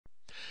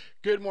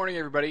Good morning,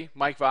 everybody.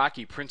 Mike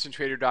Vacchi,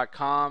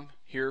 PrincetonTrader.com,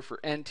 here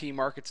for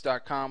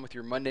NTMarkets.com with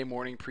your Monday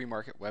morning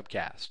pre-market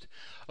webcast.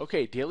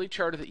 Okay, daily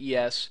chart of the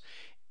ES,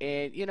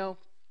 and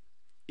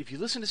if you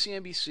listen to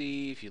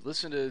CNBC, if you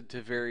listen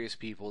to various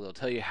people, they'll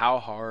tell you how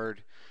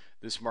hard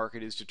this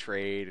market is to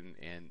trade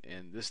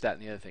and this, that,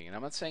 and the other thing. And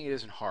I'm not saying it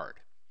isn't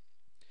hard,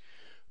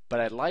 but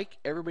I'd like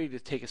everybody to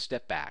take a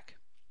step back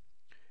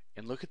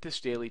and look at this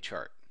daily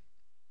chart,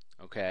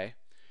 okay,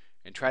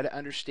 and try to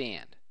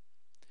understand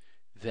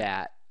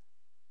that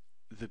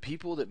the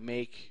people that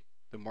make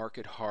the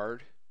market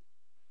hard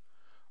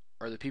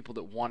are the people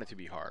that want it to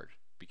be hard,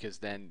 because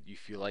then you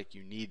feel like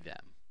you need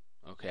them,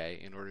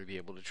 okay, in order to be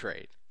able to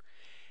trade,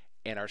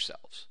 and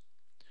ourselves.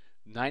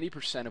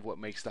 90% of what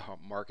makes the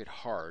market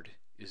hard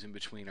is in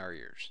between our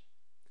ears.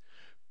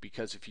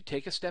 Because if you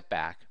take a step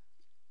back,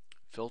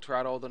 filter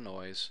out all the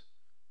noise,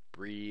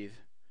 breathe,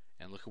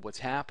 and look at what's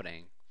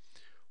happening,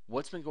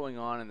 what's been going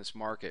on in this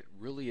market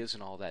really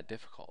isn't all that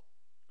difficult.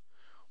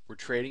 We're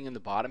trading in the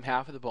bottom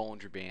half of the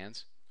Bollinger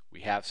Bands.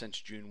 We have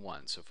since June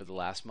 1, so for the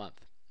last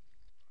month.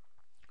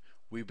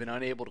 We've been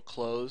unable to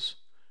close,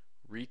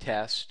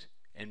 retest,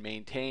 and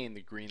maintain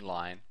the green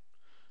line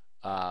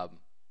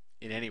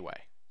in any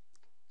way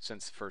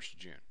since the 1st of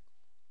June.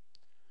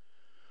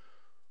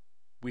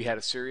 We had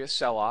a serious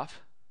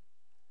sell-off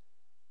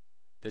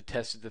that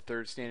tested the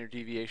third standard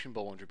deviation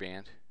Bollinger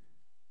Band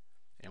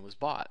and was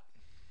bought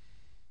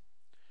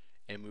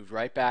and moved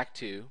right back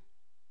to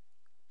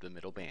the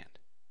middle band.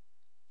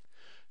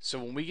 So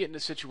when we get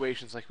into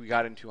situations like we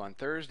got into on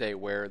Thursday,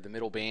 where the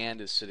middle band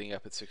is sitting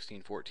up at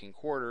 1614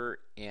 quarter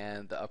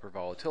and the upper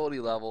volatility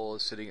level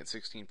is sitting at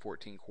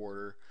 1614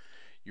 quarter,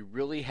 you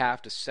really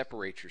have to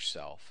separate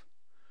yourself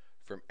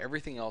from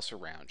everything else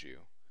around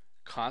you,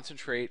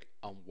 concentrate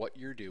on what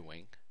you're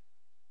doing,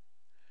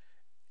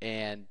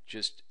 and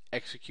just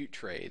execute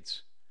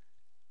trades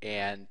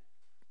and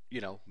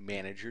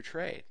manage your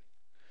trade.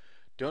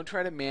 Don't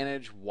try to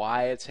manage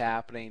why it's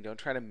happening. Don't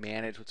try to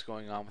manage what's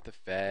going on with the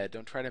Fed.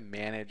 Don't try to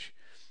manage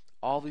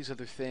all these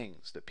other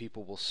things that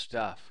people will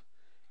stuff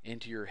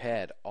into your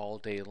head all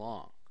day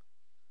long.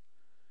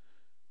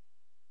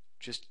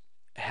 Just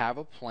have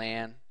a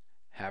plan,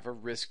 have a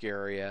risk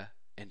area,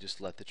 and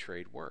just let the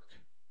trade work.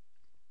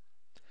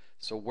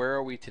 So where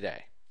are we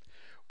today?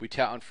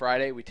 On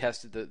Friday, we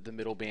tested the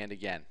middle band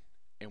again,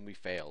 and we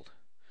failed.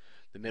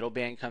 The middle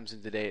band comes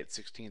in today at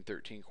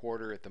 1613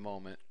 quarter at the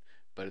moment,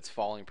 but it's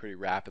falling pretty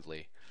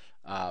rapidly.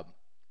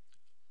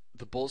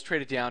 The bulls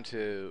traded down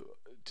to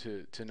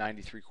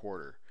 93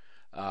 quarter.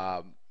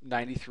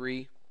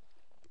 93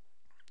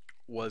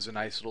 was a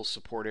nice little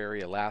support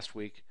area last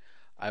week.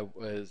 I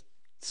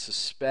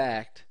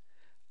suspect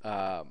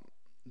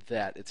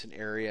that it's an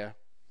area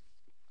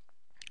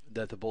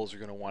that the bulls are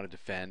going to want to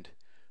defend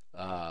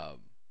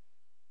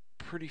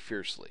pretty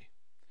fiercely.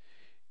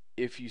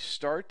 If you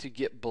start to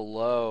get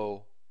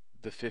below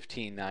the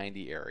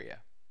 1590 area,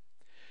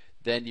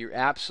 then you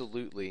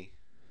absolutely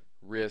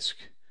risk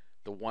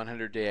the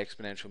 100-day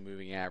exponential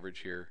moving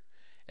average here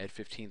at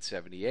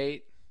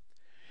 1578.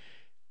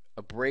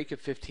 A break of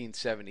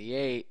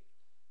 1578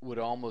 would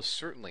almost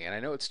certainly, and I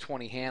know it's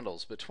 20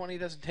 handles, but 20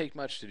 doesn't take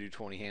much to do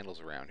 20 handles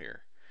around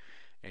here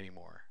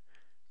anymore.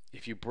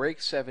 If you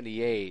break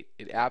 78,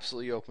 it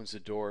absolutely opens the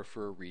door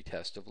for a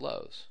retest of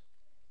lows.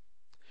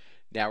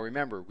 Now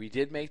remember, we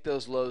did make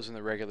those lows in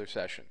the regular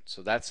session,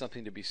 so that's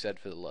something to be said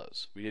for the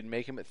lows. We didn't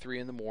make them at 3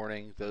 in the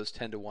morning. Those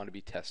tend to want to be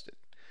tested.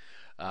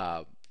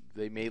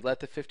 They may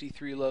let the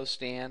 53 low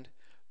stand,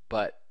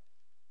 but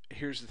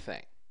here's the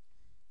thing.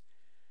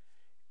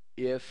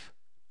 If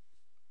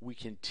we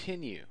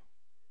continue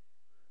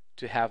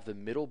to have the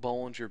middle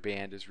Bollinger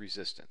Band as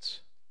resistance,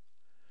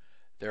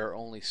 there are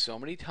only so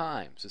many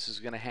times this is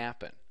going to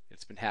happen.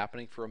 It's been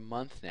happening for a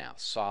month now,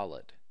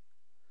 solid,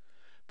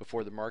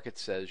 before the market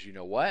says, you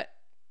know what?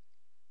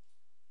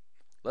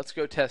 Let's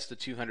go test the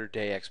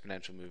 200-day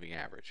exponential moving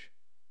average,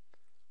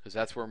 because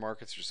that's where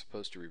markets are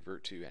supposed to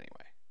revert to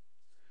anyway.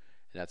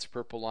 And that's the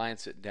purple line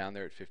sitting down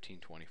there at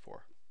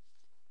 1524.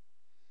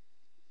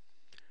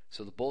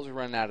 So the bulls are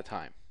running out of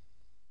time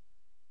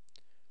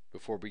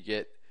before we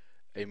get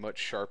a much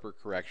sharper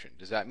correction.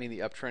 Does that mean the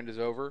uptrend is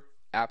over?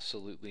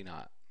 Absolutely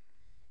not.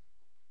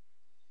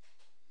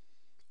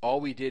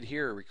 All we did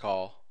here,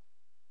 recall,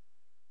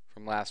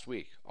 from last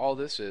week, all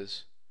this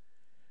is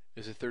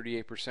a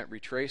 38%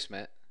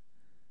 retracement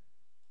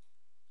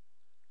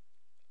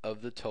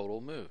of the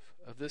total move,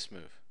 of this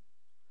move.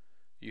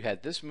 You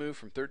had this move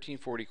from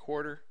 1340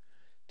 quarter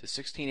to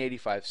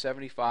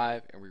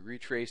 1685.75, and we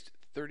retraced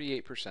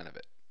 38% of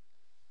it.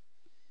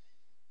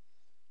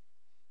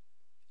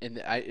 And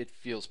it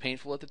feels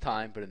painful at the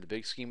time, but in the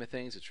big scheme of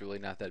things, it's really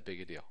not that big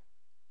a deal.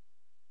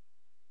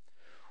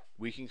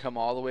 We can come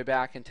all the way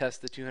back and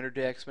test the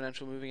 200-day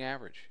exponential moving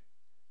average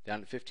down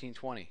to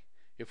 1520.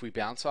 If we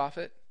bounce off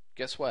it,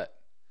 guess what?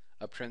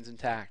 Uptrend's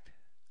intact.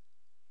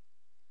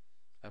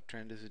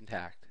 Uptrend is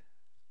intact.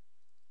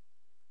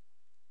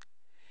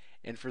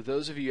 And for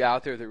those of you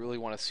out there that really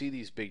want to see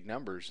these big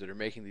numbers, that are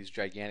making these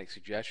gigantic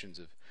suggestions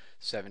of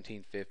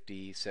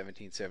 1750,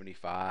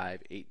 1775,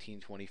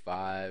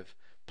 1825,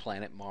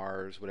 planet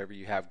Mars, whatever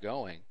you have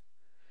going,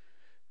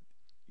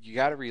 you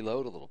got to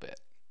reload a little bit.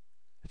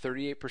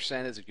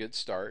 38% is a good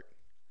start,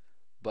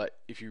 but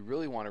if you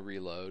really want to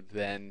reload,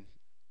 then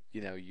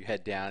you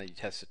head down and you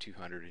test the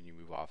 200 and you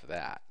move off of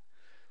that.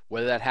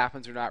 Whether that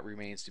happens or not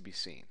remains to be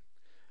seen.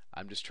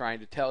 I'm just trying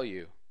to tell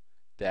you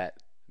that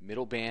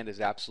middle band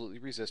is absolutely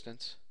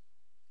resistance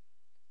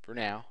for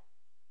now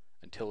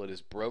until it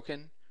is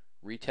broken,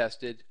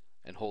 retested,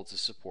 and holds the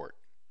support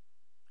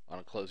on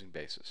a closing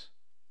basis.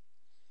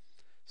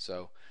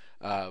 So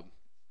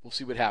we'll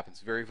see what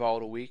happens. Very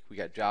volatile week. We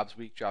got jobs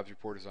week. Jobs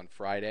report is on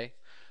Friday.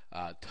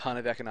 Ton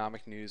of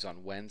economic news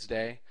on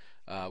Wednesday.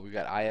 We've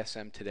got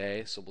ISM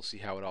today, so we'll see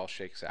how it all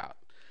shakes out.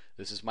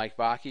 This is Mike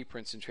Vacchi,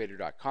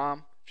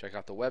 PrincetonTrader.com. Check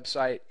out the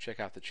website. Check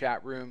out the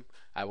chat room.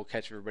 I will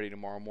catch everybody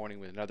tomorrow morning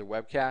with another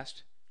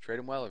webcast. Trade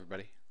them well,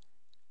 everybody.